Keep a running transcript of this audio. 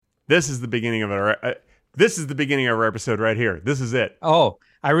This is the beginning of our. This is the beginning of our episode right here. This is it. Oh,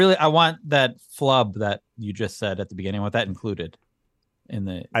 I want that flub that you just said at the beginning. I want that included in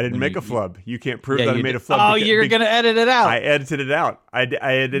the. I didn't make a flub. You can't prove that I made a flub. Oh, you're gonna edit it out. I edited it out. I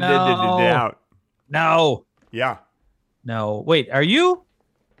edited it out. No. Yeah. No. Wait. Aren't you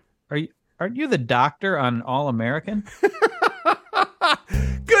the doctor on All American?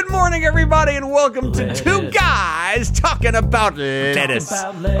 Good morning, everybody, and welcome to Two Guys Talking About Lettuce.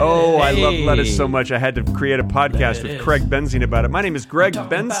 Oh, I love lettuce so much. I had to create a podcast with Craig Benzine about it. My name is Greg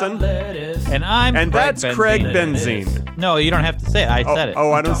Benson. And that's Craig Benzine. No, you don't have to say it. I said it.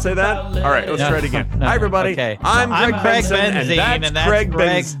 Oh, I don't say that? All right, let's try it again. No, Hi, everybody. okay. I'm Greg Benson, and that's Craig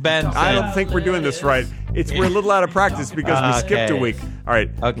Benson. I don't think we're doing this right. We're a little out of practice because we skipped a week. All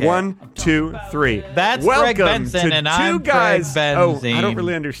right. Okay. 1, 2, 3. That's Welcome Greg Benson, to and Two I'm Guys. Craig Oh, Benzine. I don't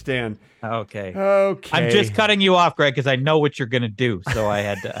really understand. Okay. Okay. I'm just cutting you off, Greg, because I know what you're gonna do. So I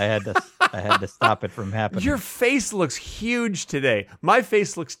had to stop it from happening. Your face looks huge today. My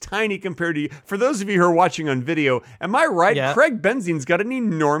face looks tiny compared to you. For those of you who are watching on video, am I right? Yeah. Craig Benzine's got an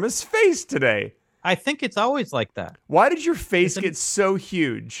enormous face today. I think it's always like that. Why did your face get so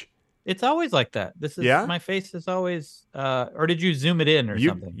huge? It's always like that. This is Yeah? My face is always. Or did you zoom it in or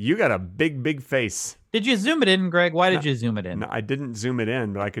something? You got a big face. Did you zoom it in, Greg? Why did you zoom it in? No, I didn't zoom it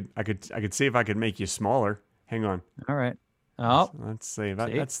in, but I could see if I could make you smaller. Hang on. All right. Oh, Let's see.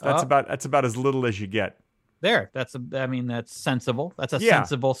 See? That's about as little as you get. there. That's sensible. That's a Yeah.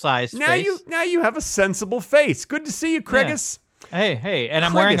 sensible size Now face. you have a sensible face. Good to see you, Craigus. Hey, and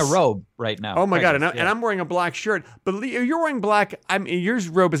I'm wearing a Craigus. robe right now. Oh my God! Craigus, And I'm wearing a black shirt. But you're wearing black. Your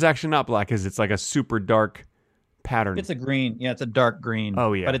robe is actually not black, is it? It's like a super dark pattern. It's a green. Yeah, it's a dark green.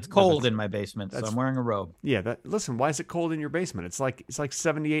 Oh, yeah. But it's cold in my basement, so that's- I'm wearing a robe. Yeah. Listen. Why is it cold in your basement? It's like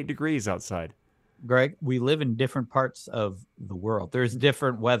 78 degrees outside. Greg, we live in different parts of the world. There's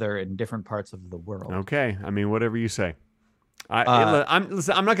different weather in different parts of the world. Okay. I mean, whatever you say. I'm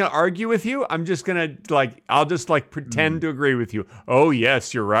not going to argue with you. I'm just going to I'll just pretend to agree with you. Oh,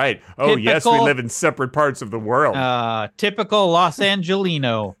 yes, you're right. Oh, yes, we live in separate parts of the world. Typical Los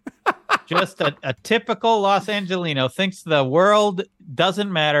Angelino. Just a typical Los Angelino thinks the world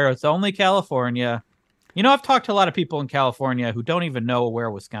doesn't matter. It's only California. You know, I've talked to a lot of people in California who don't even know where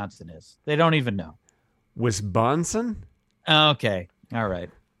Wisconsin is. They don't even know. Wisconsin? Okay. All right.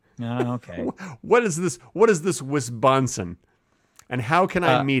 Okay. What is this Wisconsin? And how can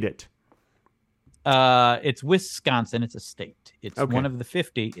I meet it? It's Wisconsin. It's a state. It's one of the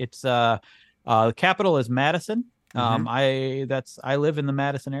 50. It's the capital is Madison. I live in the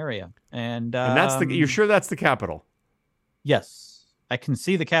Madison area, and that's you're sure that's the capital? Yes, I can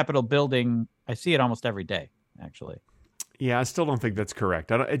see the Capitol building. I see it almost every day, actually. Yeah, I still don't think that's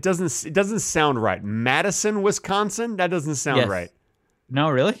correct. It doesn't sound right. Madison, Wisconsin? That doesn't sound right. No,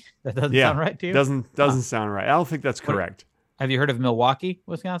 really? That doesn't sound right to you? Doesn't sound right. I don't think that's correct. Have you heard of Milwaukee,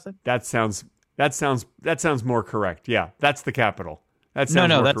 Wisconsin? That sounds more correct. Yeah, that's the capital. That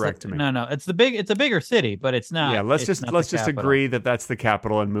sounds more correct to me. No, it's a bigger city, but it's not. Yeah, let's just agree that that's the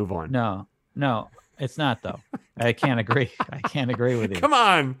capital and move on. No, it's not though. I can't agree. I can't agree with you. Come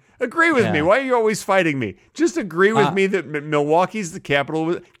on, agree with me. Why are you always fighting me? Just agree with me that Milwaukee's the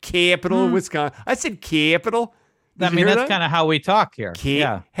capital of Wisconsin. I said capital. That's kind of how we talk here.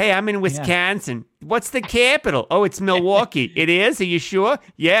 Yeah. Hey, I'm in Wisconsin. Yeah. What's the capital? Oh, it's Milwaukee. It is? Are you sure?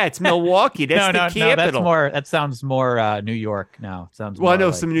 Yeah, it's Milwaukee. That's the capital. That sounds more New York now. It sounds I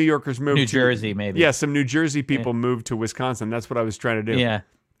know some New Yorkers moved New Jersey, maybe. Yeah, some New Jersey people moved to Wisconsin. That's what I was trying to do. Yeah.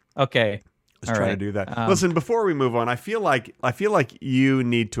 Okay. I was trying to do that. Listen, before we move on, I feel like you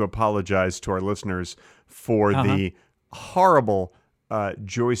need to apologize to our listeners for the horrible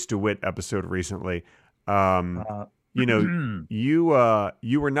Joyce DeWitt episode recently. You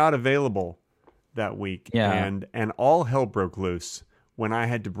were not available that week, and all hell broke loose when I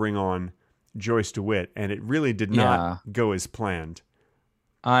had to bring on Joyce DeWitt, and it really did not go as planned.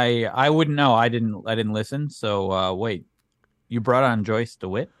 I wouldn't know. I didn't listen. So wait, you brought on Joyce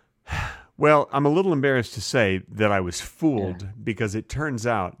DeWitt? Well, I'm a little embarrassed to say that I was fooled because it turns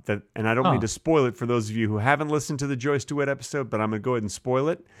out that, and I don't mean to spoil it for those of you who haven't listened to the Joyce DeWitt episode, but I'm going to go ahead and spoil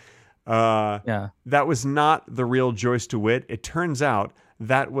it. That was not the real Joyce DeWitt. It turns out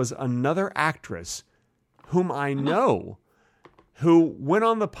that was another actress whom I know who went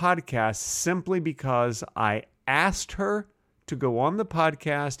on the podcast simply because I asked her to go on the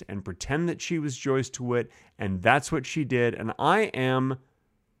podcast and pretend that she was Joyce DeWitt, and that's what she did. And I am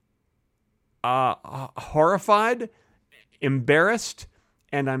horrified, embarrassed,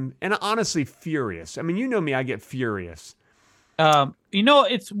 and honestly furious. I mean, you know me, I get furious.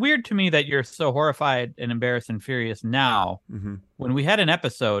 It's weird to me that you're so horrified and embarrassed and furious now when we had an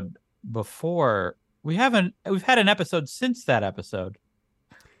episode before. We've had an episode since that episode,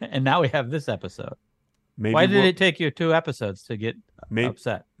 and now we have this episode. Why did it take you 2 episodes to get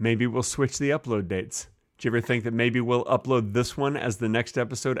upset? Maybe we'll switch the upload dates. Do you ever think that maybe we'll upload this one as the next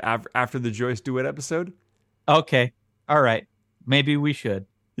episode after the Joyce Duet episode? Okay. All right. Maybe we should.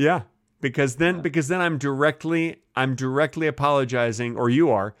 Yeah. Because then I'm directly apologizing, or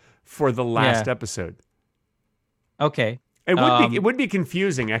you are, for the last episode. Okay. It would be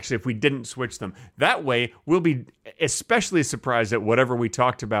confusing actually if we didn't switch them. That way, we'll be especially surprised at whatever we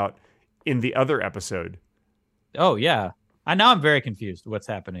talked about in the other episode. Oh yeah. Now I'm very confused. What's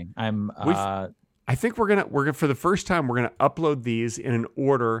happening? I think we're gonna for the first time we're gonna upload these in an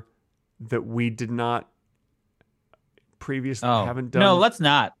order that we did not previously haven't done. No, let's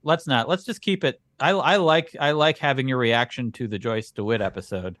not. Let's just keep it. I like having your reaction to the Joyce DeWitt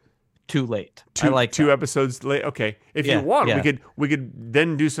episode too late. Two episodes late. Okay, if you want, we could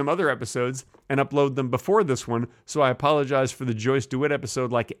then do some other episodes and upload them before this one. So I apologize for the Joyce DeWitt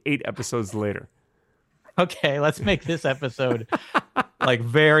episode, like 8 episodes later. Okay, let's make this episode like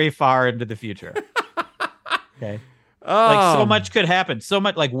very far into the future. Okay. Like so much could happen. So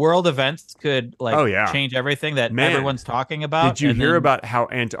much like world events could change everything that everyone's talking about. Did you hear about how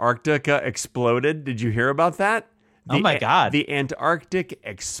Antarctica exploded? Did you hear about that? Oh my God. The Antarctic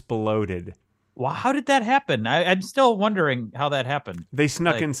exploded. Well, how did that happen? I'm still wondering how that happened. They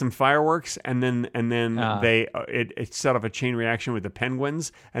snuck in some fireworks, and then it set off a chain reaction with the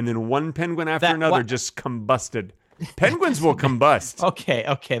penguins, and then one penguin after another just combusted. Penguins will combust. Okay,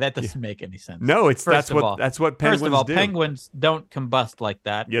 that doesn't make any sense. No, that's what penguins do. First of all, penguins don't combust like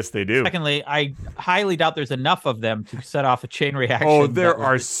that. Yes, they do. Secondly, I highly doubt there's enough of them to set off a chain reaction. Oh, there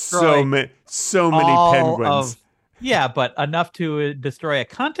are so many penguins. Yeah, but enough to destroy a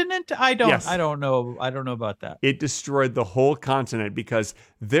continent? I don't know about that. It destroyed the whole continent because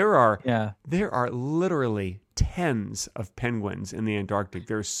there are literally tens of penguins in the Antarctic.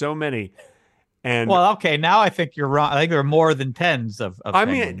 There are so many. And now I think you're wrong. I think there are more than tens of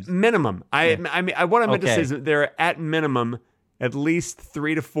penguins. Mean, minimum. I mean, what I meant to say is that there are at minimum at least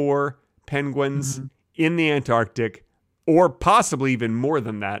 3 to 4 penguins in the Antarctic, or possibly even more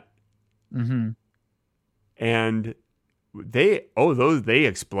than that. Mm-hmm. And they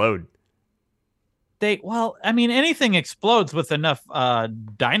explode. Anything explodes with enough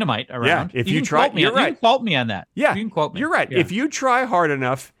dynamite around. Yeah, if you try, you're right. You can quote me on that. Yeah, you can quote me. You're right. Yeah. If you try hard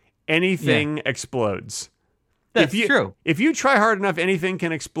enough, anything explodes. That's true. If you try hard enough, anything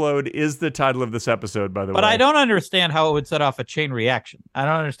can explode is the title of this episode, by the way. But I don't understand how it would set off a chain reaction. I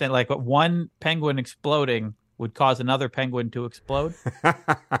don't understand, like, what one penguin exploding would cause another penguin to explode.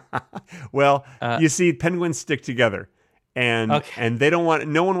 Well, you see, penguins stick together, and they don't want.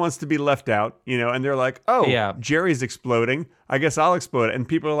 No one wants to be left out, And they're like, "Oh, Jerry's exploding. I guess I'll explode." And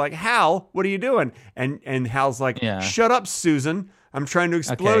people are like, "Hal, what are you doing?" And Hal's like, "Shut up, Susan. I'm trying to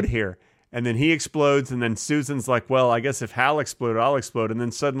explode here." And then he explodes, and then Susan's like, "Well, I guess if Hal exploded, I'll explode." And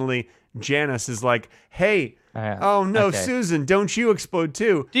then suddenly Janice is like, "Hey, Susan, don't you explode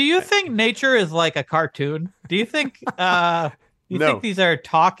too?" Do you think nature is like a cartoon? Do you think think these are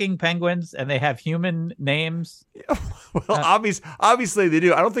talking penguins and they have human names? Well, obviously they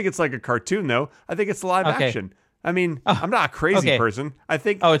do. I don't think it's like a cartoon though. I think it's live action. I mean, I'm not a crazy person. I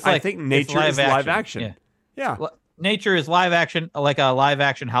think nature is live action. Yeah. Nature is live action, like a live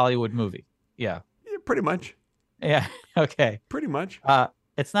action Hollywood movie. Yeah, pretty much. Yeah. Okay. Pretty much.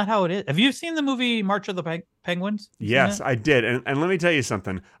 It's not how it is. Have you seen the movie March of the Penguins? Yes, I did. And let me tell you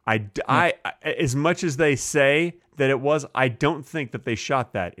something. I as much as they say that it was, I don't think that they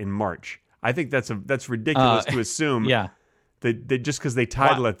shot that in March. I think that's ridiculous to assume. Yeah. That just because they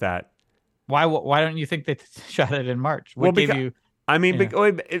title it that. Why don't you think they shot it in March? If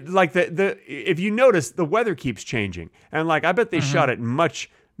you notice, the weather keeps changing, and I bet they shot it much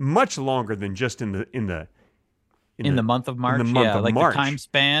longer than just in the month of March. In the month of March. The time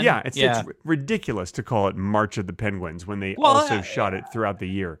span. Yeah, it's ridiculous to call it March of the Penguins when they also shot it throughout the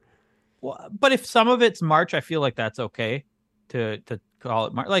year. Well, but if some of it's March, I feel like that's okay to call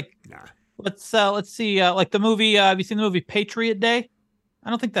it March. Let's see. Like the movie. Have you seen the movie Patriot Day? I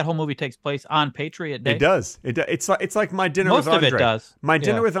don't think that whole movie takes place on Patriot Day. It does. It's like My Dinner with Andre. Most of it does. My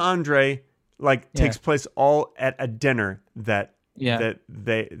Dinner with Andre takes place all at a dinner that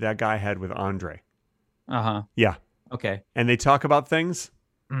that guy had with Andre. Uh-huh. Yeah. Okay. And they talk about things,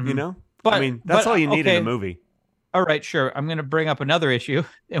 But that's all you need in a movie. All right, sure. I'm going to bring up another issue,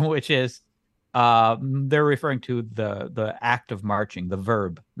 in which is they're referring to the act of marching, the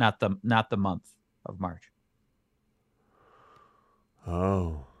verb, not the month of March.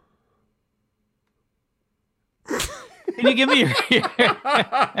 Oh. Can you give me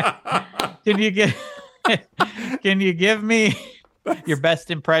Can you give me your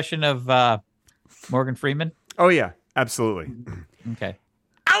best impression of Morgan Freeman? Oh, yeah, absolutely. Okay.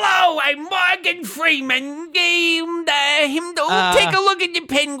 Hello, I'm Morgan Freeman. Take a look at the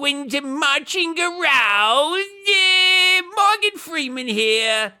penguins marching around. Morgan Freeman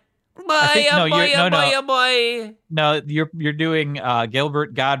here. Boy, boy. No, you're doing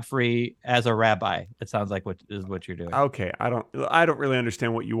Gilbert Godfrey as a rabbi. It sounds like what you're doing. Okay, I don't really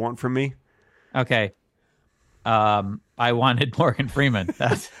understand what you want from me. Okay. I wanted Morgan Freeman.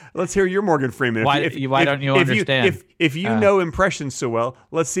 Let's hear your Morgan Freeman. Why don't you understand? If you know impressions so well,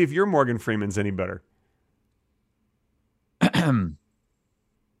 let's see if your Morgan Freeman's any better.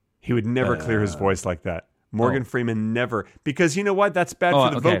 He would never clear his voice like that. Morgan Freeman never, because you know what? That's bad for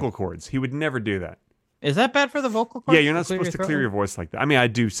the vocal cords. He would never do that. Is that bad for the vocal cords? Yeah, you're not supposed to clear your voice like that. I mean, I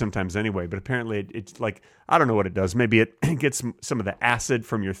do sometimes anyway, but apparently it's like, I don't know what it does. Maybe it gets some of the acid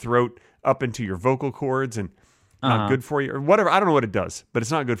from your throat up into your vocal cords and not good for you or whatever. I don't know what it does, but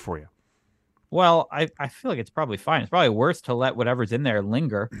it's not good for you. Well, I feel like it's probably fine. It's probably worse to let whatever's in there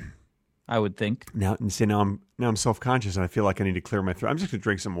linger, I would think. Now I'm self-conscious and I feel like I need to clear my throat. I'm just going to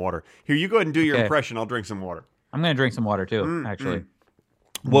drink some water. Here, you go ahead and do your impression. I'll drink some water. I'm going to drink some water too, actually.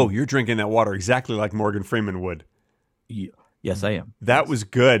 Whoa, you're drinking that water exactly like Morgan Freeman would. Yes, I am. That was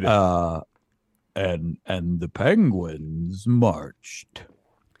good. And the penguins marched.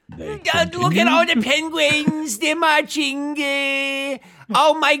 Look at all the penguins. They're marching.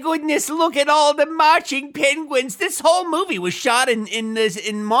 Oh, my goodness. Look at all the marching penguins. This whole movie was shot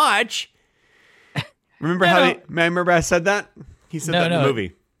in March. Remember I said that? He said that in the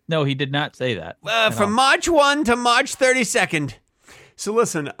movie. No, he did not say that. From March 1 to March 32nd. So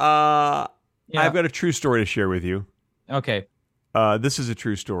listen, I've got a true story to share with you. Okay. This is a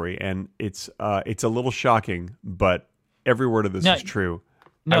true story, and it's a little shocking, but every word of this is true.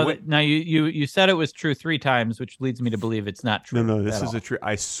 No, now you said it was true 3 times, which leads me to believe it's not true. No, this is a true.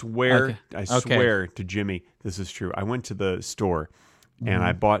 I swear, I swear to Jimmy, this is true. I went to the store and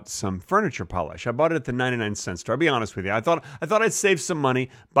I bought some furniture polish. I bought it at the 99-cent store. I'll be honest with you. I thought I'd save some money,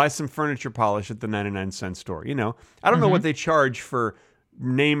 buy some furniture polish at the 99-cent store. You know, I don't know what they charge for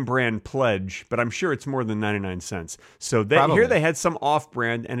name brand Pledge, but I'm sure it's more than 99 cents. So here they had some off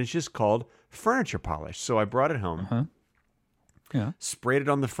brand, and it's just called furniture polish. So I brought it home. Yeah. Sprayed it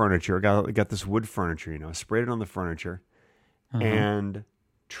on the furniture. Got this wood furniture, sprayed it on the furniture. And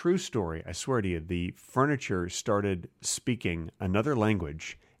true story, I swear to you, the furniture started speaking another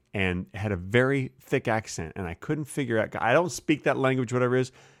language and had a very thick accent. And I couldn't figure out, I don't speak that language, whatever it is.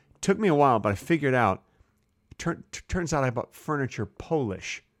 It took me a while, but I figured out. Turns out I bought furniture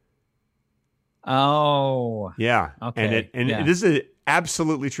Polish. Oh. Yeah. Okay. And it is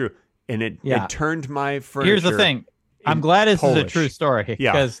absolutely true. And it turned my furniture. Here's the thing. I'm glad this Polish. is a true story.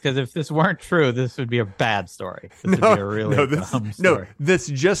 Yeah. Because if this weren't true, this would be a bad story. This would be a really dumb story. No, this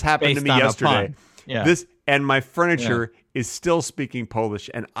just happened to me yesterday. Yeah. And my furniture is still speaking Polish,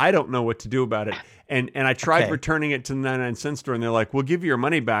 and I don't know what to do about it. And I tried returning it to the 99-cent store, and they're like, "We'll give you your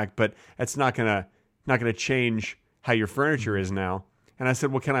money back, but that's not gonna change how your furniture is now." And I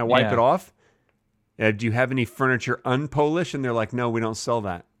said, "Well, can I wipe it off? Do you have any furniture un-Polish?" And they're like, "No, we don't sell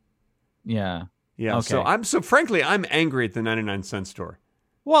that." Yeah. Yeah. Okay. So frankly, I'm angry at the 99-cent store.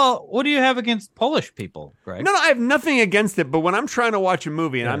 Well, what do you have against Polish people, Greg? No, I have nothing against it. But when I'm trying to watch a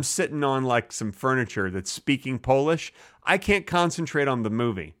movie and I'm sitting on like some furniture that's speaking Polish, I can't concentrate on the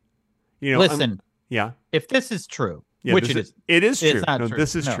movie. Listen. If this is true, which it is. It is true. It's not true.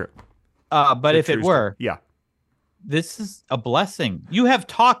 This is true. But if it were, this is a blessing. You have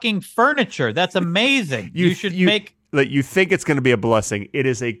talking furniture. That's amazing. You think it's going to be a blessing. It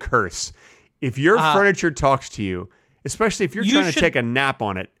is a curse. If your furniture talks to you, especially if you're trying to take a nap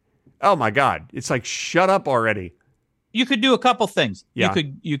on it, oh my God, it's like, shut up already. You could do a couple things. Yeah.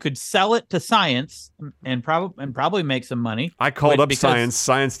 You could sell it to science and probably make some money. I called up Science.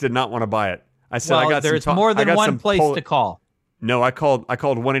 Science did not want to buy it. I said, there's more than one place to call. No, I called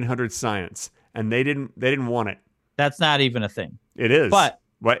 1-800-Science, and they didn't want it. That's not even a thing. It is. But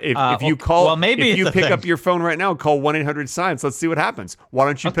if you call, well, maybe if you pick thing. up your phone right now, call 1-800-Science. Let's see what happens. Why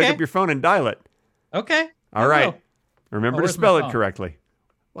don't you pick up your phone and dial it? Okay. All right. Remember to spell it phone? correctly.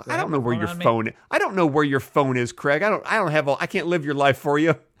 Well, I don't know where your phone. I don't know where your phone is, Craig. I can't live your life for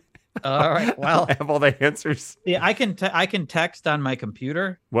you. All right. Well, I have all the answers. Yeah, I can text on my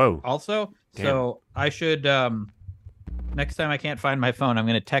computer. Whoa. Also, so I should. Next time I can't find my phone, I'm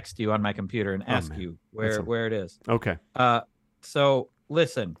going to text you on my computer and ask you where it is. Okay. So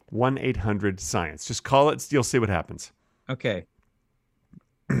listen. 1-800-Science. Just call it. You'll see what happens. Okay.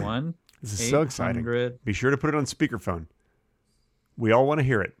 1. This is so exciting. 800. Be sure to put it on speakerphone. We all want to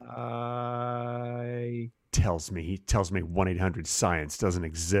hear it. He tells me 1-800-SCIENCE doesn't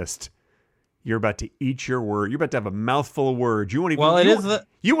exist. You're about to eat your word. You're about to have a mouthful of words. You won't even.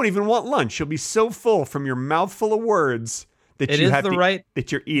 You won't even want lunch. You'll be so full from your mouthful of words that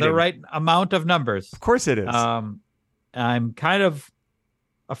that you're eating the right amount of numbers. Of course, it is. I'm kind of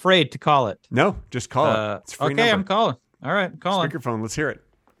afraid to call it. No, just call it. It's a free number. I'm calling. All right, I'm calling. Speakerphone. Let's hear it.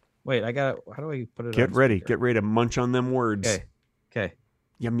 Wait, I got. How do I put it? Get ready. Get ready to munch on them words. Okay.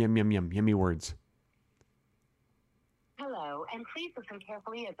 Yum yum yum yum. Yummy words. Hello, and please listen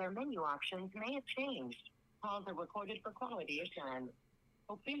carefully as our menu options may have changed. Calls are recorded for quality assurance.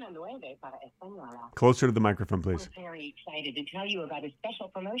 Opina 9 para Española. Closer to the microphone, please. We're very excited to tell you about a special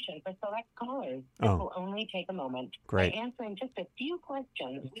promotion for select callers. This will only take a moment. Great. By answering just a few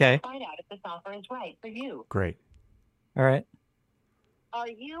questions, Okay. we can find out if this offer is right for you. Great. All right. Are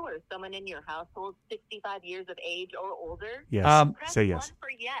you or someone in your household 65 years of age or older? Yes. Press Say yes. 1 for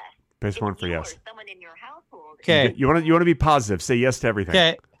yes. Press If 1 for you yes. or someone in your household Okay. You want to be positive. Say yes to everything.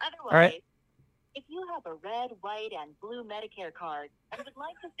 Okay. Otherwise, All right. if you have a red, white, and blue Medicare card and would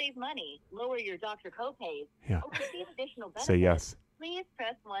like to save money, lower your doctor copays, Yeah. or receive additional benefits, Say yes. please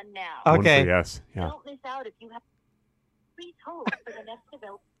press 1 now. Okay. 1 for yes. Yeah. Don't miss out if you have. Please hold for the next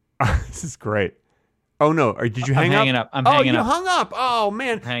development. This is great. Oh no! Did you I'm hang hanging up? up. I'm oh, hanging you up. hung up. Oh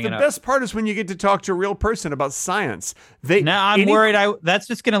man! Hanging the up. best part is when you get to talk to a real person about science. Now I'm worried. That's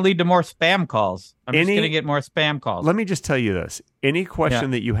just going to lead to more spam calls. I'm just Any- going to get more spam calls. Let me just tell you this: any question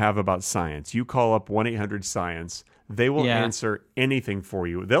that you have about science, you call up 1-800-SCIENCE. They will answer anything for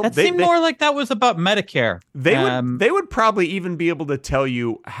you. That seemed more like that was about Medicare. They would probably even be able to tell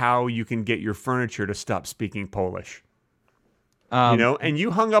you how you can get your furniture to stop speaking Polish. And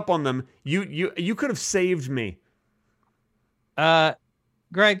you hung up on them. You could have saved me.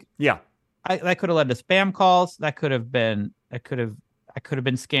 Greg. Yeah. That could have led to spam calls. I could have been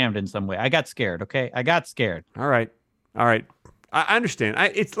scammed in some way. I got scared. Okay, I got scared. All right. I understand.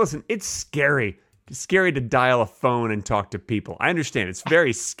 It's scary. It's scary to dial a phone and talk to people. I understand. It's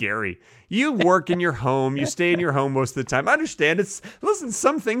very scary. You work in your home. You stay in your home most of the time. I understand.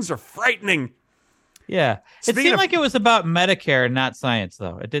 Some things are frightening. Yeah. It seemed like it was about Medicare and not science,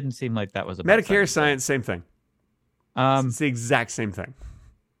 though. It didn't seem like that was about Medicare, science, same thing. It's the exact same thing.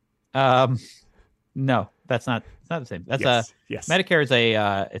 No, that's not. It's not the same. That's yes. Medicare is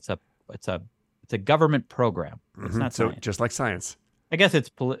it's a government program. It's not so science. Just like science. I guess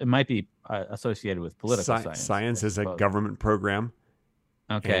it might be associated with political science. Science is a government program.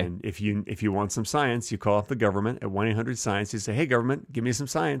 Okay. And if you want some science, you call up the government at 1-800-SCIENCE. You say, "Hey, government, give me some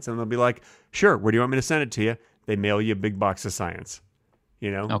science," and they'll be like, "Sure. Where do you want me to send it to you?" They mail you a big box of science.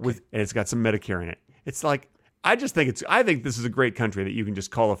 And it's got some Medicare in it. It's like I think this is a great country that you can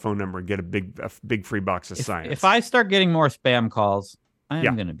just call a phone number and get a big free box of science. If I start getting more spam calls, I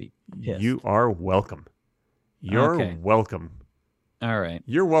am going to be pissed. You are welcome. You're welcome. All right.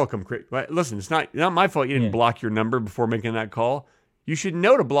 You're welcome, Chris. Listen, it's not my fault you didn't block your number before making that call. You should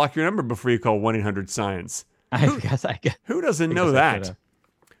know to block your number before you call 1-800-SCIENCE. Who doesn't know that?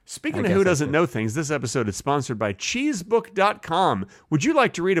 Speaking of who doesn't know things, this episode is sponsored by cheesebook.com. Would you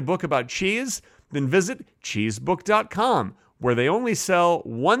like to read a book about cheese? Then visit cheesebook.com, where they only sell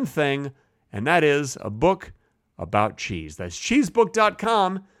one thing, and that is a book about cheese. That's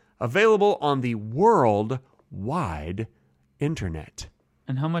cheesebook.com, available on the worldwide internet.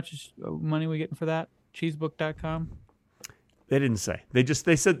 And how much money are we getting for that? Cheesebook.com? They didn't say. They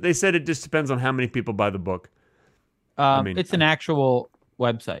said it just depends on how many people buy the book. It's an actual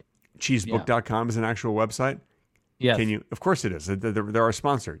website. Cheesebook.com is an actual website? Yes. Of course it is. They're our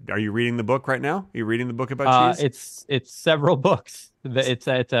sponsor. Are you reading the book right now? Are you reading the book about cheese? It's several books. It's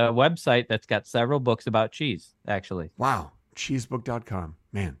a website that's got several books about cheese, actually. Wow. Cheesebook.com.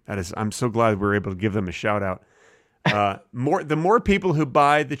 Man, I'm so glad we were able to give them a shout out. The more people who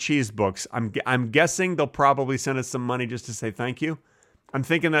buy the cheese books, I'm guessing they'll probably send us some money just to say thank you. I'm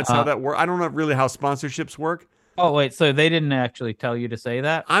thinking that's how that works. I don't know really how sponsorships work. Oh wait, so they didn't actually tell you to say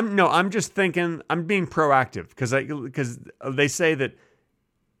that? I'm just thinking. I'm being proactive because they say that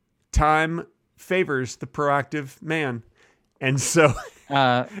time favors the proactive man, and so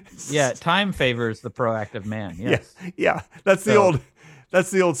time favors the proactive man. Yes. Yeah. That's the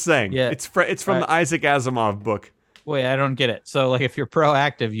old saying. Yeah, it's from the Isaac Asimov book. Wait, I don't get it. So, like, if you're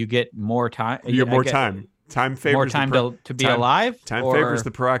proactive, you get more time. You get more time. Time favors more time to be alive. Time favors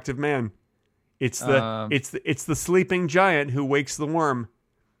the proactive man. It's the sleeping giant who wakes the worm.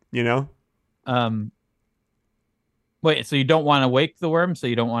 You know. Wait, so you don't want to wake the worm, so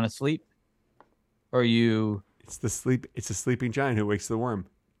you don't want to sleep, or you? It's a sleeping giant who wakes the worm.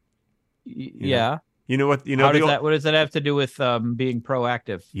 Yeah. You know what? How does that? What does that have to do with being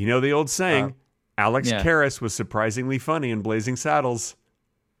proactive? You know the old saying, Alex yeah. Karras was surprisingly funny in Blazing Saddles.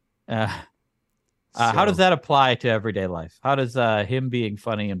 How does that apply to everyday life? How does him being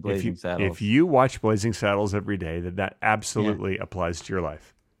funny in Blazing Saddles? If you watch Blazing Saddles every day, that absolutely applies to your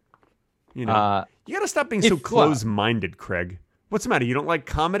life. You know, you got to stop being so close-minded, Craig. What's the matter? You don't like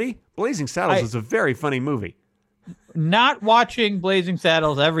comedy? Blazing Saddles is a very funny movie. Not watching Blazing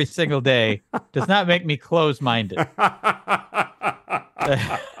Saddles every single day does not make me close-minded.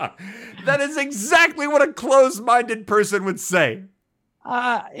 That is exactly what a closed-minded person would say.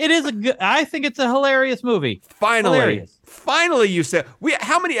 It is I think it's a hilarious movie. Finally, you said.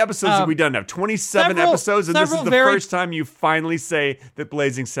 How many episodes have we done now? 27 episodes, and this is the first time you finally say that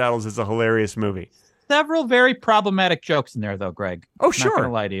Blazing Saddles is a hilarious movie. Several very problematic jokes in there, though, Greg. Oh, sure. Not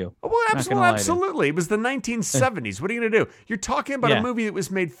gonna lie to you. Well, absolutely. It was the 1970s. What are you going to do? You're talking about a movie that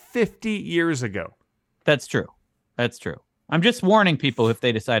was made 50 years ago. That's true. I'm just warning people if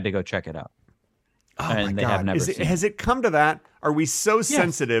they decide to go check it out. Oh, and my God. Has it come to that? Are we so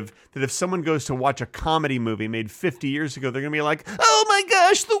sensitive that if someone goes to watch a comedy movie made 50 years ago, they're going to be like, oh my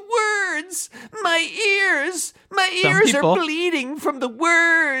gosh, the words! My ears are bleeding from the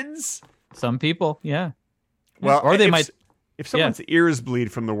words! Some people, yeah. Well, or they might. If someone's ears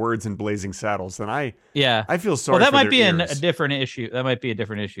bleed from the words in Blazing Saddles, then I feel sorry. Well, that for might be a different issue. That might be a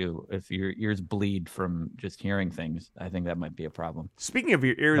different issue if your ears bleed from just hearing things. I think that might be a problem. Speaking of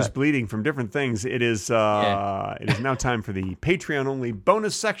your ears bleeding from different things, it is now time for the Patreon only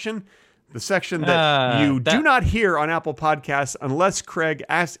bonus section, the section that you do not hear on Apple Podcasts unless Craig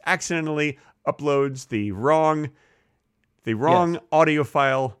accidentally uploads the wrong audio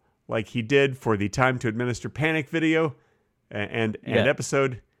file, like he did for the Time to Administer Panic video and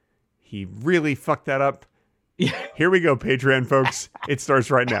episode. He really fucked that up. Yeah. Here we go, Patreon folks. It starts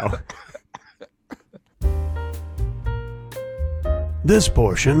right now. This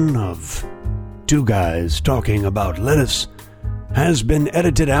portion of Two Guys Talking About Lettuce has been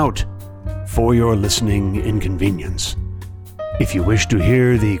edited out for your listening inconvenience. If you wish to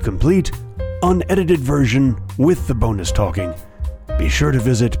hear the complete, unedited version with the bonus talking, be sure to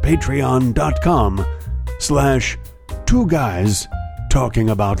visit patreon.com/Two Guys Talking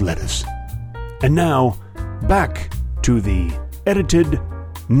About Lettuce. And now, back to the edited,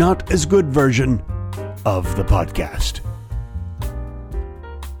 not as good version of the podcast.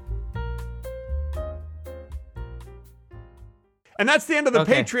 And that's the end of the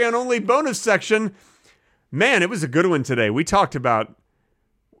Patreon-only bonus section. Man, it was a good one today. We talked about...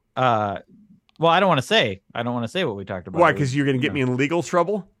 Well, I don't want to say what we talked about. Why? Because you're going to get me in legal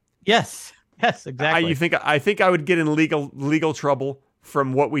trouble? Yes, exactly. I think I would get in legal trouble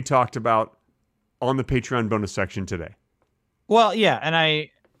from what we talked about on the Patreon bonus section today. Well, yeah, and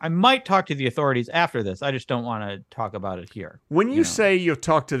I might talk to the authorities after this. I just don't want to talk about it here. When you say you've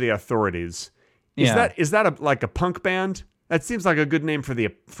talked to the authorities, is that like a punk band? That seems like a good name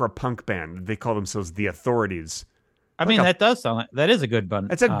for a punk band. They call themselves the Authorities. I mean, that does sound like that is a good band.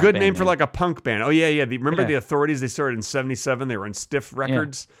 That's a good name for like a punk band. Oh yeah. Remember the Authorities? They started in '77. They were in Stiff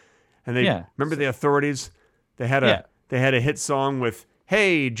Records, and remember the Authorities. They had a hit song with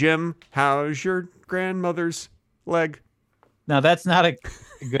 "Hey Jim, how's your grandmother's leg?" Now that's not a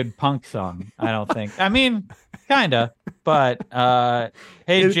good punk song, I don't think. I mean, kinda, but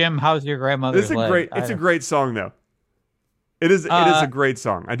 "Hey Jim, how's your grandmother's leg?" It's a great song though. It is a great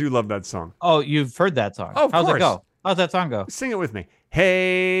song. I do love that song. Oh, you've heard that song? Oh, of course. How's it go? How's that song go? Sing it with me.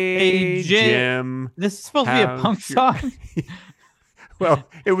 Hey Jim. This is supposed to be a punk song? Well,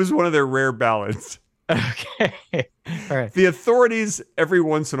 it was one of their rare ballads. Okay. All right. The Authorities, every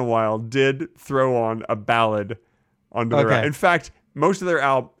once in a while, did throw on a ballad onto their... In fact, most of their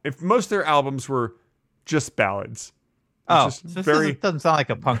albums were just ballads. This doesn't sound like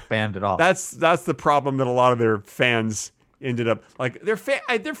a punk band at all. That's the problem that a lot of their fans ended up like. Their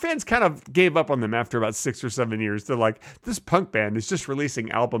fans kind of gave up on them after about 6 or 7 years. They're like, this punk band is just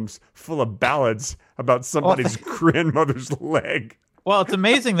releasing albums full of ballads about somebody's grandmother's leg. Well, it's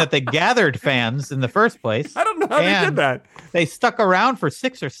amazing that they gathered fans in the first place. I don't know how they did that. They stuck around for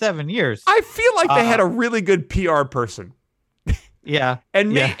 6 or 7 years. I feel like they had a really good PR person. Yeah.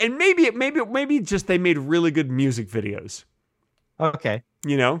 And maybe just they made really good music videos. Okay.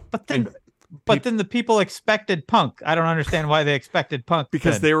 You know? But then the people expected punk. I don't understand why they expected punk.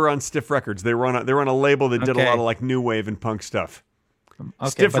 Because they were on Stiff Records. They were on a label that did a lot of like new wave and punk stuff. Okay,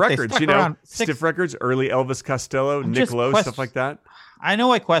 Stiff Records, Stiff Records, early Elvis Costello, Nick Lowe, stuff like that. I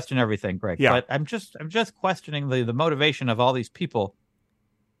know I question everything, Greg, yeah. but I'm just questioning the motivation of all these people.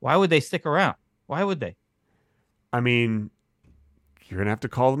 Why would they stick around? Why would they? I mean, You're going to have to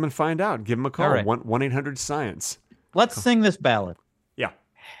call them and find out. Give them a call. All right. 1-800-SCIENCE. Let's sing this ballad. Yeah.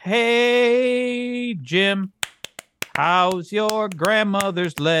 Hey, Jim, how's your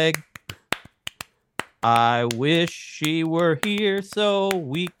grandmother's leg? I wish she were here so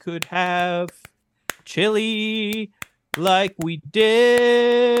we could have chili like we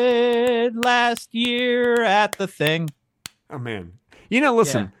did last year at the thing. Oh, man.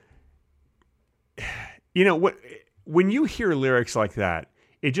 Listen. What? When you hear lyrics like that,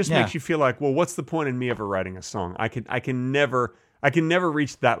 it just makes you feel like, well, what's the point in me ever writing a song? I can never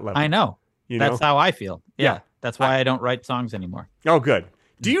reach that level. I know. That's how I feel. Yeah. That's why I don't write songs anymore. Oh, good.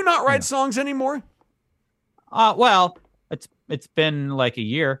 Do you not write songs anymore? Well, it's been like a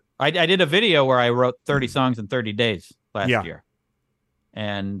year. I did a video where I wrote 30 songs in 30 days last year.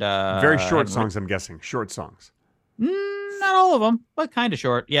 And very short songs, I'm guessing. Short songs. Not all of them, but kind of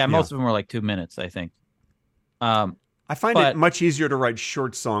short. Yeah, most of them were like 2 minutes, I think. I find it much easier to write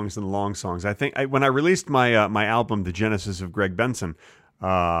short songs than long songs. I think when I released my my album, The Genesis of Greg Benson,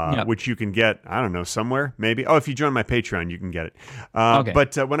 which you can get, I don't know, somewhere, maybe. Oh, if you join my Patreon, you can get it. Okay.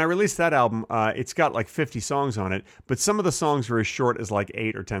 But when I released that album, it's got like 50 songs on it, but some of the songs are as short as like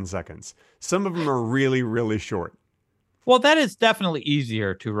 8 or 10 seconds. Some of them are really, really short. Well, that is definitely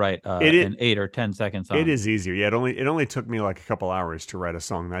easier to write an 8 or 10 second song. It is easier. Yeah, it only took me like a couple hours to write a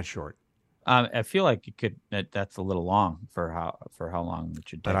song that short. I feel like that's a little long for how long it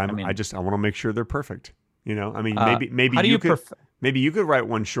should take. But I want to make sure they're perfect. Maybe how do you could maybe you could write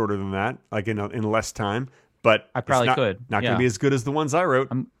one shorter than that, like in less time. But I probably could. Not going to be as good as the ones I wrote.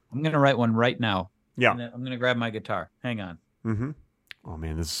 I'm going to write one right now. Yeah, I'm going to grab my guitar. Hang on. Mm-hmm. Oh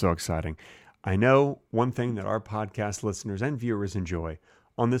man, this is so exciting. I know one thing that our podcast listeners and viewers enjoy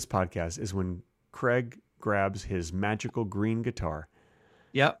on this podcast is when Craig grabs his magical green guitar.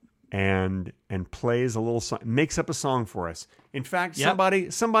 Yep. And plays a little song, makes up a song for us. In fact,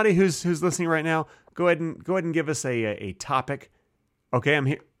 somebody who's listening right now, go ahead and give us a topic. Okay, I'm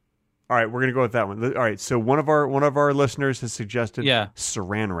here. All right, we're gonna go with that one. All right, so one of our listeners has suggested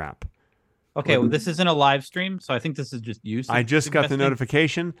Saran Wrap. Okay, well, this isn't a live stream, so I think this is just you. I just got the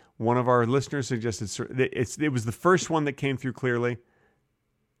notification. One of our listeners suggested it was the first one that came through clearly.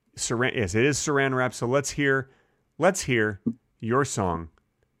 Yes, it is Saran Wrap. So let's hear your song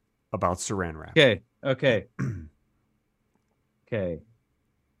about Saran Wrap. Okay.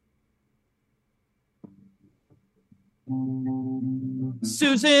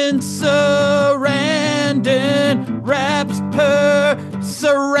 Susan Sarandon wraps her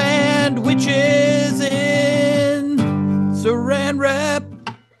sarandwiches in Saran Wrap.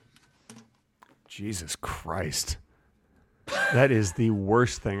 Jesus Christ. That is the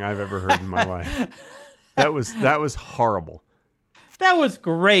worst thing I've ever heard in my life. That was horrible. That was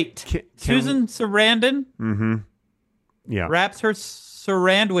great. Susan Sarandon wraps her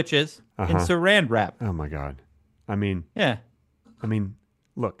sarandwiches in Saran Wrap. Oh my God. I mean,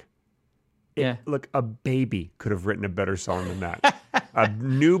 look. Look, a baby could have written a better song than that. A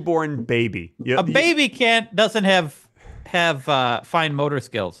newborn baby. A baby doesn't have fine motor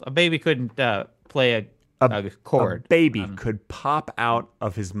skills. A baby couldn't play a chord. A baby could pop out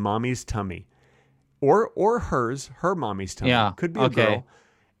of his mommy's tummy. Or her mommy's tummy. Yeah, Could be a girl.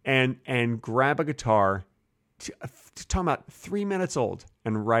 And grab a guitar, talking about 3 minutes old,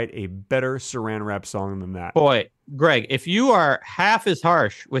 and write a better Saran Wrap song than that. Boy, Greg, if you are half as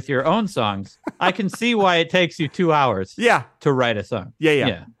harsh with your own songs, I can see why it takes you 2 hours to write a song.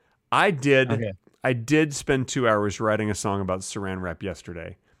 Yeah. I did spend 2 hours writing a song about Saran Wrap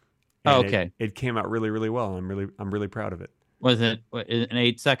yesterday. And it came out really, really well. I'm really proud of it. Was it an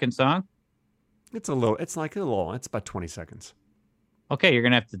 8-second song? It's about 20 seconds. Okay, you're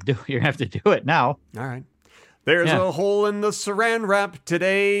gonna have to do it now. All right. There's a hole in the Saran Wrap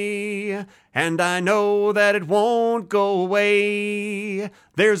today, and I know that it won't go away.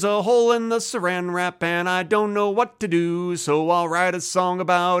 There's a hole in the Saran Wrap, and I don't know what to do, so I'll write a song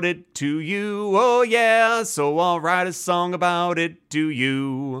about it to you. Oh yeah, so I'll write a song about it to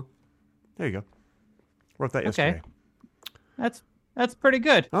you. There you go. Wrote that yesterday. That's pretty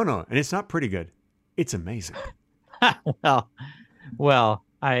good. Oh no, and it's not pretty good. It's amazing. well,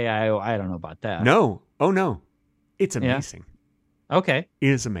 I don't know about that. No. Oh no. It's amazing. Yeah. Okay. It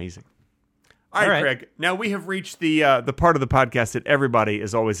is amazing. All right, Craig. Now we have reached the part of the podcast that everybody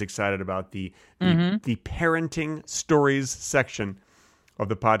is always excited about, the parenting stories section of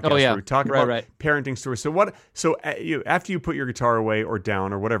the podcast where we talk about parenting stories. So after you put your guitar away or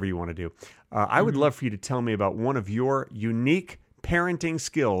down or whatever you want to do, I would love for you to tell me about one of your unique parenting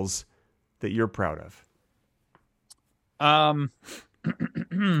skills that you're proud of.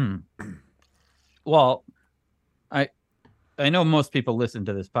 Well, I know most people listen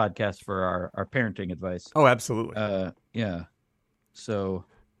to this podcast for our parenting advice. Oh, absolutely. Yeah. So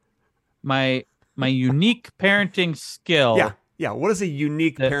my unique parenting skill. Yeah. What is a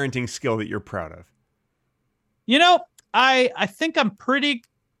unique parenting skill that you're proud of? I think I'm pretty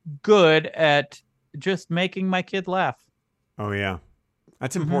good at just making my kid laugh. Oh, yeah.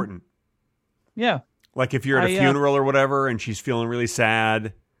 That's important. Yeah. Like if you're at a funeral or whatever and she's feeling really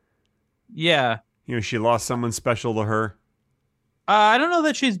sad. Yeah. She lost someone special to her. I don't know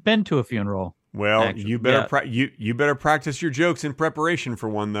that she's been to a funeral. Well, actually. you better you better practice your jokes in preparation for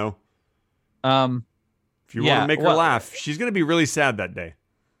one, though. If you want to make her laugh, she's going to be really sad that day.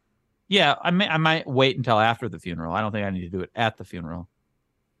 Yeah, I might wait until after the funeral. I don't think I need to do it at the funeral.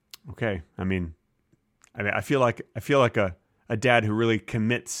 Okay, I feel like a dad who really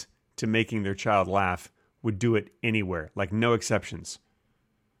commits to making their child laugh would do it anywhere, like no exceptions.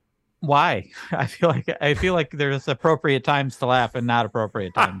 Why? I feel like there's appropriate times to laugh and not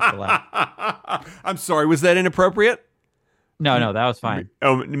appropriate times to laugh. I'm sorry, was that inappropriate? No, that was fine.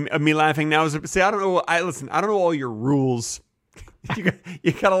 Oh, me laughing now is see. I don't know. I don't know all your rules. You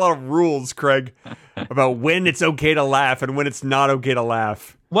got a lot of rules, Craig, about when it's okay to laugh and when it's not okay to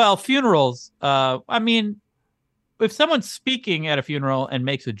laugh. Well, funerals. If someone's speaking at a funeral and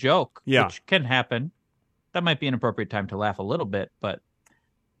makes a joke, which can happen, that might be an appropriate time to laugh a little bit. But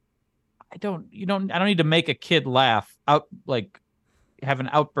I don't need to make a kid laugh out, like have an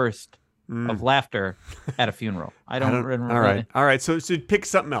outburst of laughter at a funeral. I don't really. All right. So pick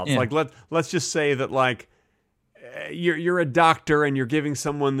something else. Yeah. Like let's just say that like you're a doctor and you're giving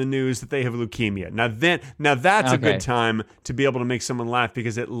someone the news that they have leukemia. Now that's a good time to be able to make someone laugh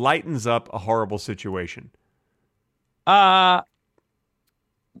because it lightens up a horrible situation. No.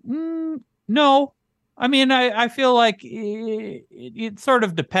 I mean, I feel like it sort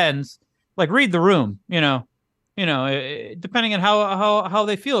of depends. Like read the room, depending on how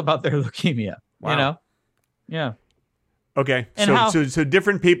they feel about their leukemia. Wow. Yeah. Okay. And so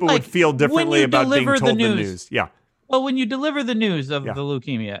different people would feel differently about being told the news. Yeah. Well, when you deliver the news of the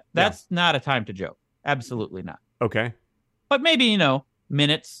leukemia, that's not a time to joke. Absolutely not. Okay. But maybe,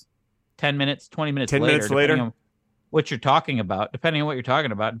 minutes, 10 minutes, 20 minutes 10 later. Minutes later. On what you're talking about, depending on what you're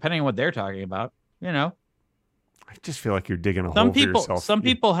talking about, depending on what they're talking about, I just feel like you're digging a hole for yourself. Some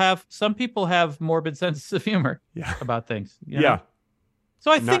people have morbid senses of humor about things. Yeah. So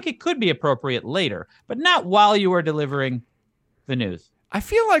I think it could be appropriate later, but not while you are delivering the news. I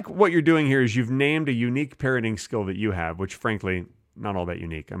feel like what you're doing here is you've named a unique parenting skill that you have, which frankly, not all that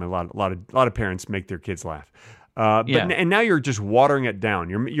unique. I mean, a lot of parents make their kids laugh. And now you're just watering it down.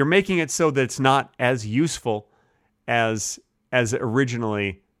 You're making it so that it's not as useful as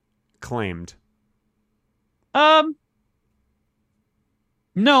originally claimed.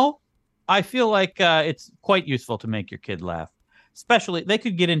 No, I feel like it's quite useful to make your kid laugh. Especially, they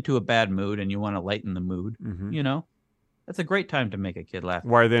could get into a bad mood and you want to lighten the mood, That's a great time to make a kid laugh.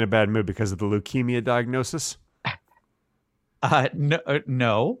 Why are they in a bad mood? Because of the leukemia diagnosis?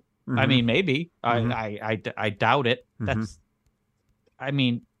 No. Mm-hmm. I mean, maybe. Mm-hmm. I doubt it.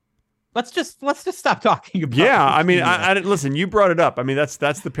 Mm-hmm. Let's just stop talking about. Yeah, I mean, I listen. You brought it up. I mean, that's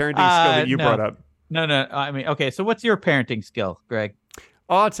the parenting skill that you brought up. No. I mean, okay. So, what's your parenting skill, Greg?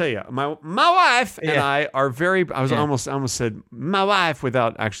 Oh, I'll tell you. My wife and I are very. I almost said my wife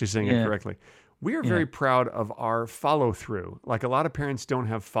without actually saying it correctly. We are very proud of our follow through. Like a lot of parents don't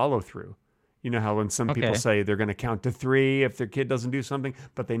have follow through. You know how when some people say they're going to count to 3 if their kid doesn't do something,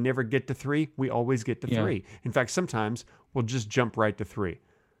 but they never get to 3. We always get to 3. In fact, sometimes we'll just jump right to 3.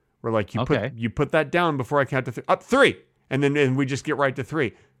 We're like, you put that down before I count to 3. Up 3, and we just get right to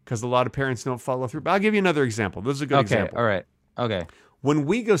 3 because a lot of parents don't follow through. But I'll give you another example. This is a good example. All right. Okay. When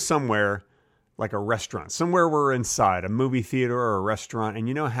we go somewhere like a restaurant, somewhere we're inside, a movie theater or a restaurant, and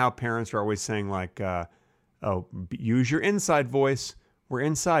you know how parents are always saying like, use your inside voice. We're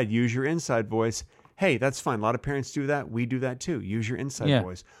inside. Use your inside voice. Hey, that's fine. A lot of parents do that. We do that too. Use your inside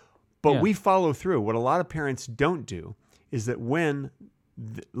voice. But we follow through. What a lot of parents don't do is that when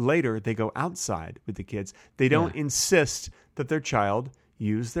later they go outside with the kids, they don't insist that their child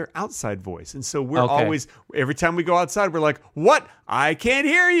use their outside voice. And so we're always, every time we go outside, we're like, what? I can't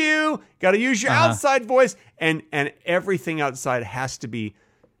hear you. Got to use your outside voice. And everything outside has to be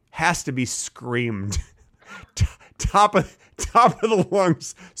screamed. Top of the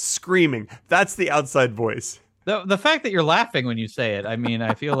lungs screaming. That's the outside voice. The fact that you're laughing when you say it, I mean,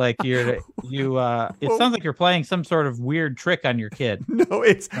 I feel like it sounds like you're playing some sort of weird trick on your kid. No,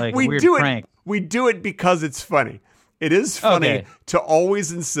 it's like we weird do prank. We do it because it's funny. It is funny to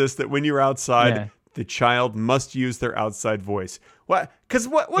always insist that when you're outside, the child must use their outside voice. What? Because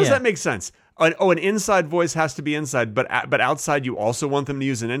what does that make sense? An inside voice has to be inside, but outside you also want them to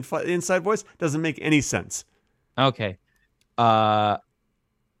use an inside voice? Doesn't make any sense. Okay. I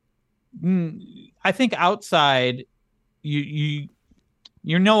think outside, you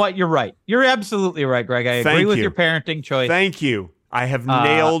know what? You're right. You're absolutely right, Greg. I agree with your parenting choice. Thank you. I have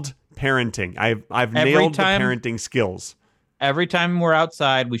nailed parenting. I've nailed the parenting skills. Every time we're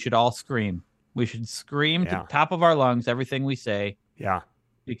outside, we should all scream. We should scream to the top of our lungs everything we say. Yeah.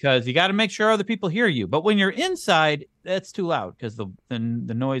 Because you got to make sure other people hear you. But when you're inside, that's too loud because the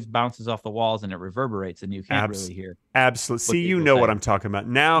noise bounces off the walls and it reverberates and you can't really hear. Absolutely. See, you know what I'm talking about.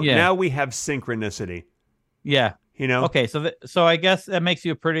 Now we have synchronicity. Yeah. You know? Okay, so I guess that makes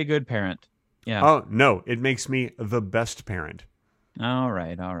you a pretty good parent. Yeah. Oh, no, it makes me the best parent. All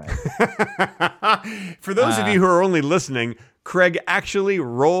right. For those of you who are only listening, Craig actually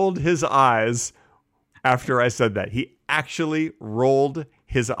rolled his eyes after I said that. He actually rolled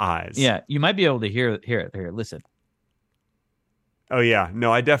his eyes. Yeah, you might be able to hear it. Here, listen. Oh yeah,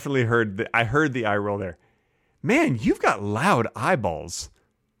 no, I definitely heard the eye roll there. Man, you've got loud eyeballs.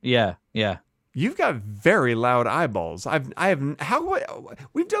 Yeah. You've got very loud eyeballs.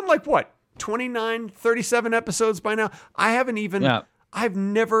 We've done like what? 29, 37 episodes by now. I've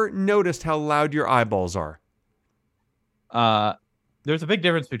never noticed how loud your eyeballs are. There's a big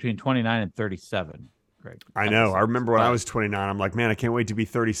difference between 29 and 37. Greg. I know. I remember when I was 29, I'm like, man, I can't wait to be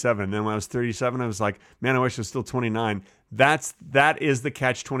 37. And then when I was 37, I was like, man, I wish I was still 29. That is the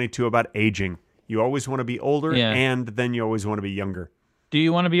catch-22 about aging. You always want to be older, and then you always want to be younger. Do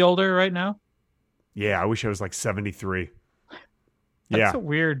you want to be older right now? Yeah, I wish I was like 73. That's so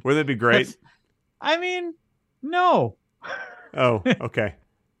weird. Wouldn't it be great? No. Oh, okay.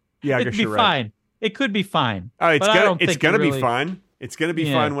 Yeah, I guess you're right. Fine. It could be fine. It's gonna be fine. It's gonna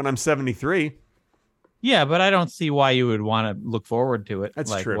be fine when I'm 73. Yeah, but I don't see why you would want to look forward to it.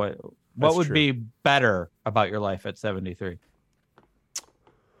 That's true. What would be better about your life at 73?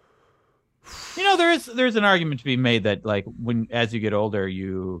 You know, there's an argument to be made that like as you get older,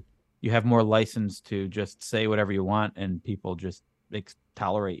 you have more license to just say whatever you want, and people just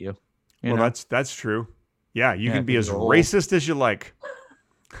tolerate you. You know? That's true. Yeah, you can be as racist as you like.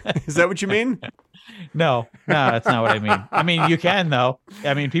 Is that what you mean? No, that's not what I mean. I mean, you can though.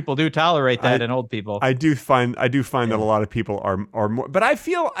 I mean, people do tolerate that in old people. I do find that a lot of people are more. But I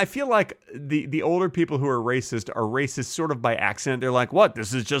feel like the older people who are racist sort of by accident. They're like, what?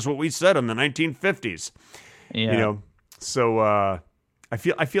 This is just what we said in the 1950s. Yeah. You know. So I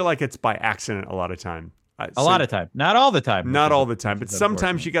feel like it's by accident a lot of time. A lot of time, not all the time. Not all the time, but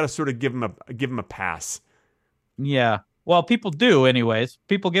sometimes you got to sort of give them a pass. Yeah. Well, people do anyways.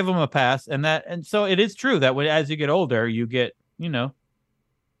 People give them a pass, and so it is true that as you get older, you get,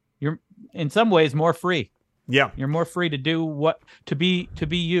 you're in some ways more free. Yeah. You're more free to do to be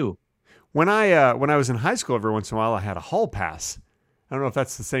you. When I was in high school, every once in a while I had a hall pass. I don't know if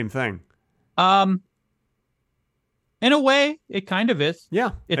that's the same thing. In a way, it kind of is.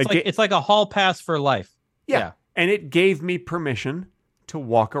 Yeah. It's like a hall pass for life. Yeah. And it gave me permission to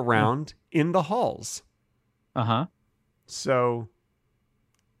walk around in the halls. Uh-huh. So,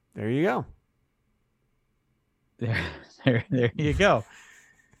 there you go. There you go.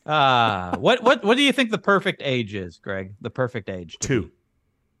 What do you think the perfect age is, Greg? The perfect age? 2.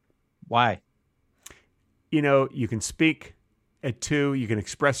 Why? You can speak at 2. You can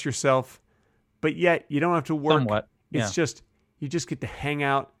express yourself, but yet you don't have to work. Somewhat. Yeah. It's just you just get to hang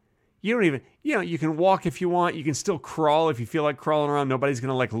out. You don't even, you can walk if you want. You can still crawl if you feel like crawling around. Nobody's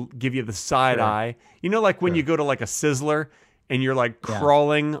going to give you the side eye. When you go to like a Sizzler and you're like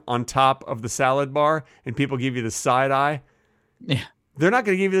crawling on top of the salad bar and people give you the side eye. Yeah. They're not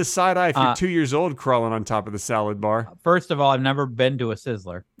going to give you the side eye if you're 2 years old crawling on top of the salad bar. First of all, I've never been to a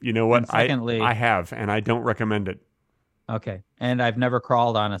Sizzler. You know what? And secondly, I have, and I don't recommend it. Okay. And I've never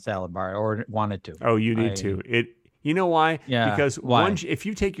crawled on a salad bar or wanted to. Oh, you need to. You know why? Yeah. Because if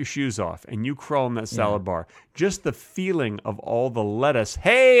you take your shoes off and you crawl in that salad bar, just the feeling of all the lettuce.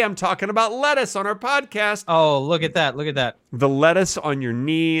 Hey, I'm talking about lettuce on our podcast. Oh, look at that. Look at that. The lettuce on your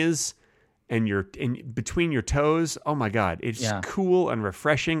knees and between your toes. Oh my God. It's cool and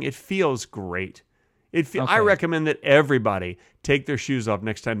refreshing. It feels great. I recommend that everybody take their shoes off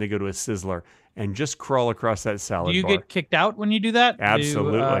next time they go to a Sizzler and just crawl across that salad bar. Do you get kicked out when you do that?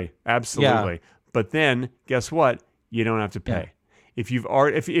 Absolutely. Absolutely. Yeah. But then guess what? You don't have to pay. Yeah.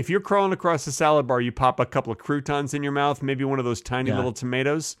 If you're crawling across the salad bar, you pop a couple of croutons in your mouth, maybe one of those tiny little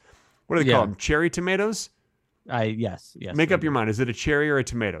tomatoes. What do they call them? Cherry tomatoes? Yes. Make up your mind. Is it a cherry or a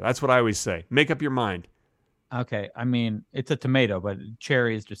tomato? That's what I always say. Make up your mind. Okay. I mean, it's a tomato, but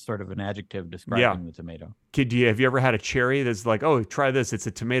cherry is just sort of an adjective describing the tomato. Have you ever had a cherry that's like, oh, try this. It's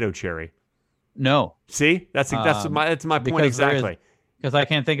a tomato cherry. No. See, that's my point because exactly. Because I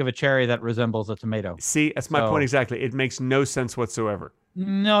can't think of a cherry that resembles a tomato. See, that's my point exactly. It makes no sense whatsoever.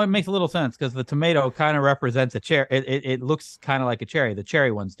 No, it makes a little sense because the tomato kind of represents a cherry. It looks kind of like a cherry. The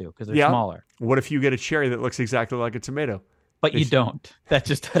cherry ones do because they're smaller. What if you get a cherry that looks exactly like a tomato? But you don't. That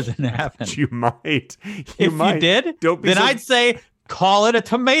just doesn't happen. You might. If you did, then I'd say call it a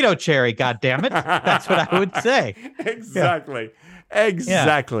tomato cherry. God damn it! That's what I would say. Exactly.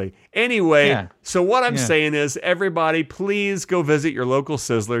 Exactly. Anyway, so what I'm saying is, everybody, please go visit your local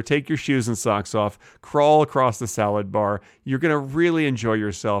Sizzler. Take your shoes and socks off. Crawl across the salad bar. You're going to really enjoy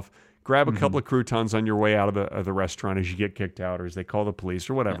yourself. Grab a couple of croutons on your way out of the restaurant as you get kicked out, or as they call the police,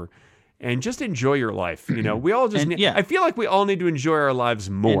 or whatever. And just enjoy your life. You know, we all just I feel like we all need to enjoy our lives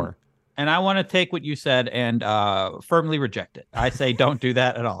more. And I want to take what you said and firmly reject it. I say don't do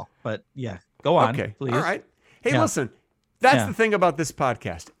that at all. But go on, please. All right. Hey, listen. That's the thing about this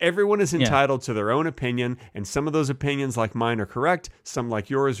podcast. Everyone is entitled to their own opinion, and some of those opinions, like mine, are correct. Some, like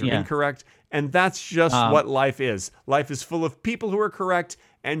yours, are incorrect. And that's just what life is. Life is full of people who are correct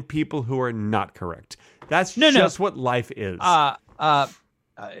and people who are not correct. That's just what life is. All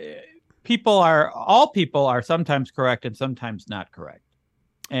people are sometimes correct and sometimes not correct.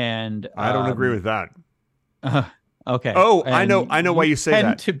 And I don't agree with that. Okay. Oh, I know why you say that.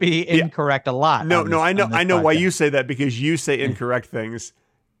 Tend to be incorrect a lot. No, I know why you say that, because you say incorrect things,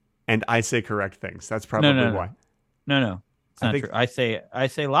 and I say correct things. That's probably why. No, it's not true. I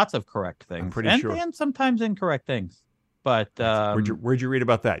say lots of correct things. I'm pretty sure, and sometimes incorrect things. But where'd you read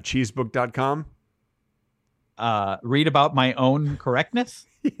about that? Cheesebook.com. Read about my own correctness.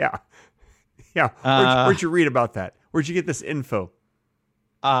 Yeah. Where'd you read about that? Where'd you get this info?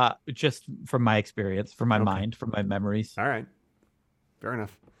 Just from my experience, from my mind, from my memories. All right. Fair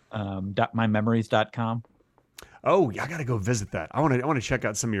enough. mymemories.com. Oh, I got to go visit that. I want to check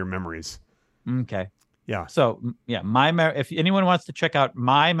out some of your memories. Okay. Yeah. So, if anyone wants to check out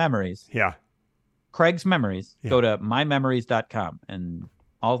my memories. Yeah. Craig's memories, go to mymemories.com and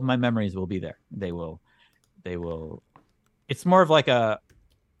all of my memories will be there. They will it's more of like a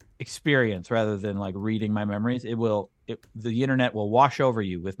experience rather than like reading my memories. The internet will wash over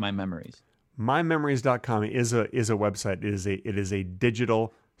you with my memories. Mymemories.com is a website. It is a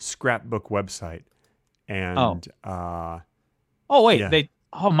digital scrapbook website. And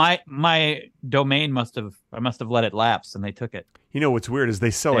my domain I must have let it lapse and they took it. You know what's weird is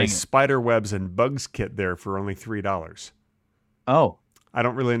they sell a spider webs and bugs kit there for only $3. Oh. I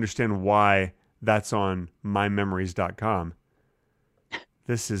don't really understand why that's on mymemories.com.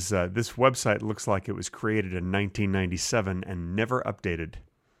 This website looks like it was created in 1997 and never updated.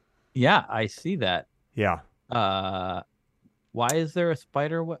 Yeah, I see that. Yeah. Why is there a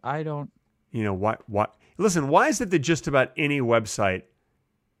spider? I don't. You know what? Listen, why is it that just about any website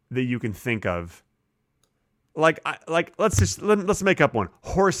that you can think of, let's make up one.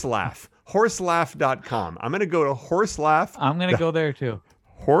 Horselaugh.com. I'm going to go to Horselaugh. I'm going to go there too.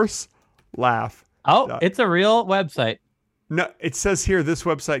 Horselaugh. Oh, it's a real website. No, it says here this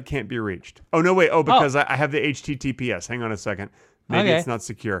website can't be reached. Oh, no, wait. Oh, because I have the HTTPS. Hang on a second. Maybe it's not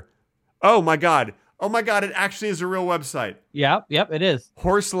secure. Oh, my God. It actually is a real website. Yep, it is.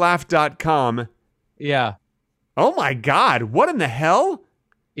 Horselaugh.com. Yeah. Oh, my God. What in the hell?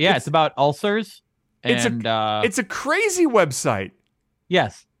 Yeah, it's about ulcers. And it's a crazy website.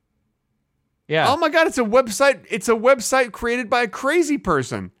 Yes. Yeah. Oh, my God. It's a website. It's a website created by a crazy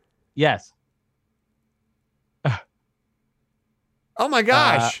person. Yes. Oh my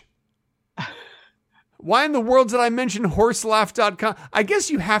gosh. Why in the world did I mention Horselaugh.com? I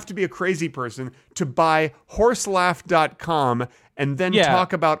guess you have to be a crazy person to buy Horselaugh.com and then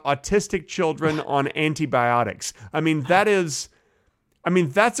talk about autistic children on antibiotics.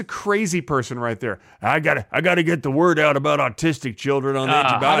 That's a crazy person right there. I gotta get the word out about autistic children on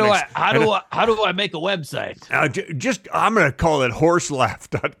antibiotics. How do I make a website? I'm gonna call it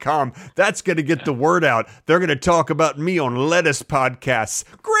Horselaugh.com. That's gonna get the word out. They're gonna talk about me on lettuce podcasts.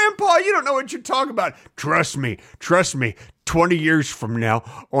 Grandpa, you don't know what you're talking about. Trust me. 20 years from now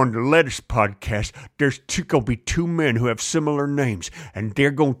on the Lettuce Podcast, there's going to be two men who have similar names, and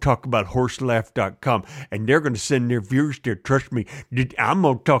they're going to talk about Horselaugh.com, and they're going to send their viewers there. Trust me, I'm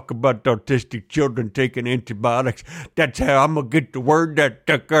going to talk about autistic children taking antibiotics. That's how I'm going to get the word that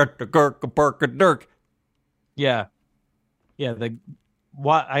dirk. Yeah.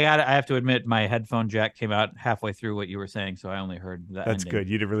 I have to admit, my headphone jack came out halfway through what you were saying, so I only heard that. That's ending. good.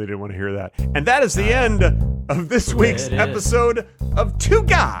 You really didn't want to hear that. And that is the end of this week's episode of Two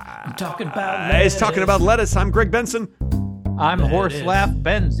Guys. I'm talking about lettuce. I'm Greg Benson. I'm Horselaugh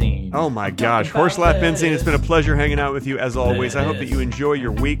Benzine. Oh my gosh, Horselaugh Benzine. It's been a pleasure hanging out with you as always. I hope that you enjoy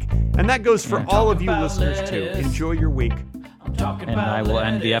your week And that goes for all of you listeners, too. Enjoy your week. And I will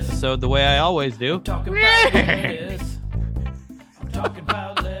end the episode the way I always do. I'm talking about